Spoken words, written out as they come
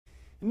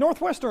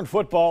Northwestern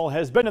football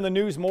has been in the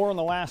news more in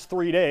the last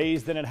 3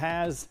 days than it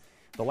has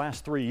the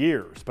last 3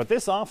 years. But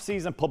this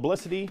offseason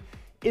publicity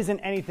isn't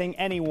anything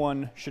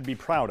anyone should be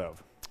proud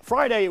of.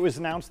 Friday, it was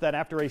announced that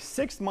after a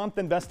 6-month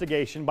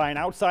investigation by an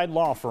outside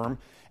law firm,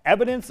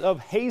 evidence of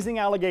hazing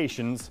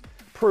allegations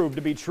proved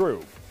to be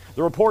true.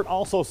 The report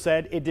also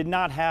said it did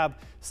not have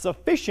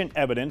sufficient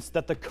evidence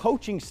that the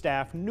coaching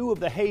staff knew of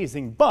the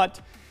hazing,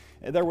 but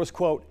there was,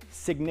 quote,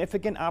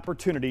 significant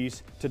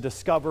opportunities to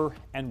discover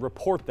and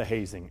report the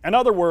hazing. In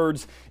other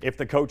words, if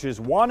the coaches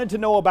wanted to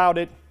know about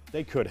it,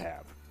 they could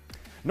have.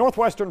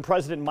 Northwestern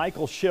President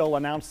Michael Schill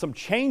announced some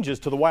changes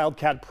to the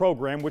Wildcat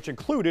program, which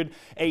included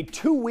a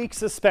 2-week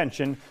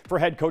suspension for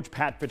head coach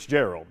Pat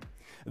Fitzgerald.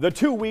 The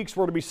 2 weeks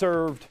were to be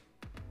served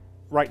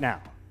right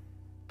now,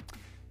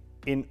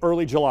 in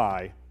early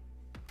July,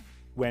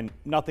 when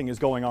nothing is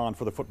going on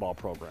for the football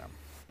program.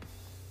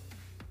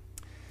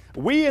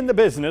 We in the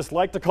business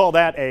like to call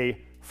that a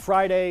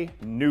Friday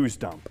news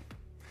dump.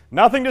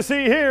 Nothing to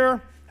see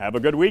here. Have a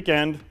good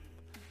weekend.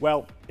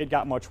 Well, it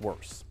got much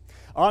worse.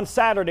 On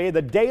Saturday,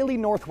 the Daily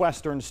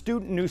Northwestern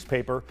student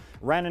newspaper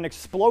ran an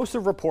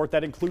explosive report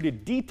that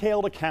included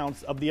detailed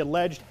accounts of the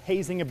alleged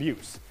hazing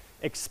abuse,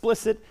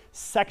 explicit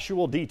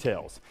sexual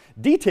details,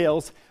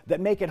 details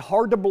that make it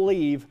hard to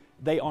believe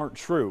they aren't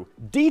true,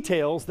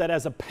 details that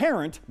as a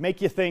parent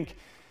make you think,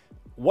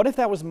 what if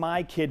that was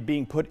my kid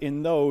being put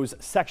in those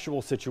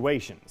sexual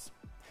situations?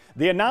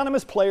 The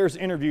anonymous players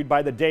interviewed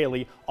by the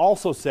Daily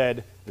also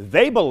said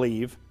they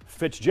believe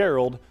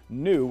Fitzgerald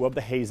knew of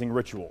the hazing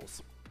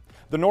rituals.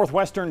 The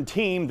Northwestern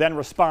team then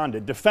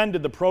responded,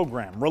 defended the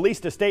program,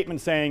 released a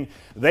statement saying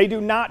they do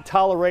not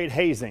tolerate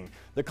hazing.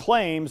 The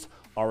claims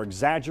are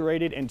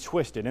exaggerated and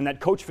twisted, and that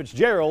Coach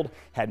Fitzgerald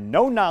had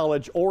no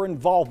knowledge or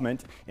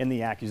involvement in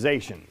the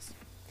accusations.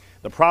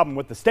 The problem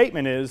with the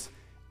statement is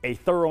a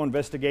thorough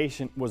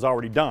investigation was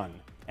already done,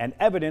 and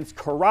evidence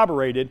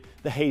corroborated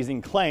the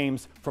hazing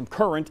claims from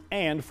current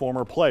and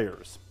former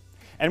players.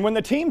 And when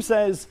the team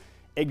says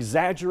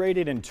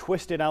exaggerated and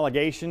twisted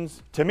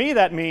allegations, to me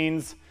that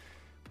means,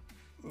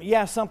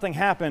 yeah, something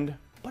happened,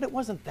 but it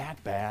wasn't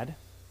that bad.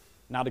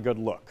 Not a good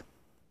look.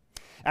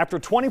 After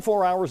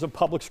 24 hours of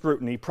public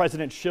scrutiny,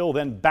 President Schill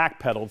then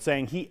backpedaled,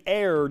 saying he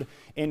erred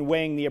in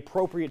weighing the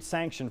appropriate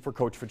sanction for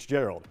Coach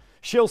Fitzgerald.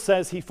 Schill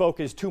says he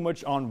focused too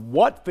much on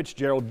what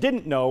Fitzgerald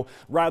didn't know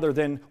rather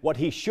than what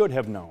he should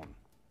have known.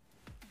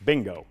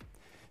 Bingo.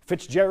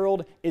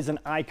 Fitzgerald is an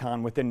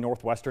icon within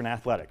Northwestern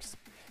athletics.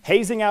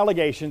 Hazing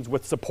allegations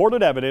with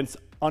supported evidence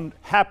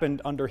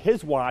happened under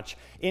his watch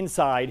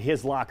inside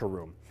his locker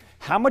room.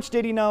 How much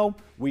did he know?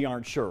 We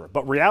aren't sure.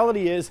 But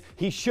reality is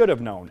he should have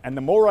known. And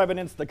the more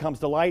evidence that comes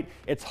to light,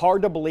 it's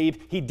hard to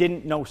believe he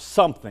didn't know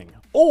something.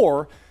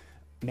 Or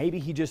maybe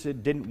he just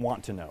didn't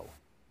want to know,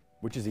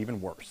 which is even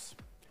worse.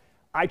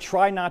 I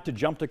try not to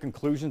jump to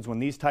conclusions when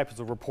these types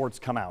of reports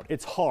come out.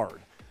 It's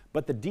hard,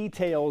 but the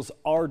details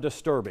are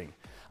disturbing.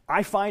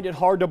 I find it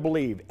hard to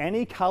believe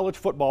any college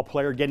football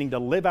player getting to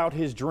live out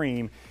his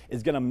dream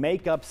is going to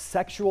make up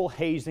sexual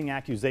hazing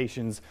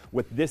accusations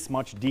with this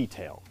much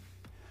detail.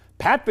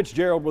 Pat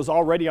Fitzgerald was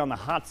already on the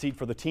hot seat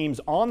for the team's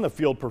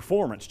on-the-field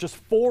performance,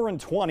 just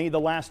 4-20 the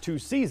last 2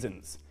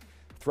 seasons.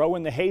 Throw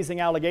in the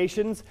hazing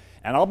allegations,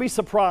 and I'll be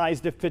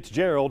surprised if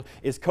Fitzgerald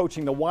is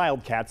coaching the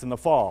Wildcats in the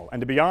fall. And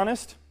to be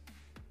honest,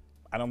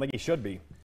 I don't think he should be.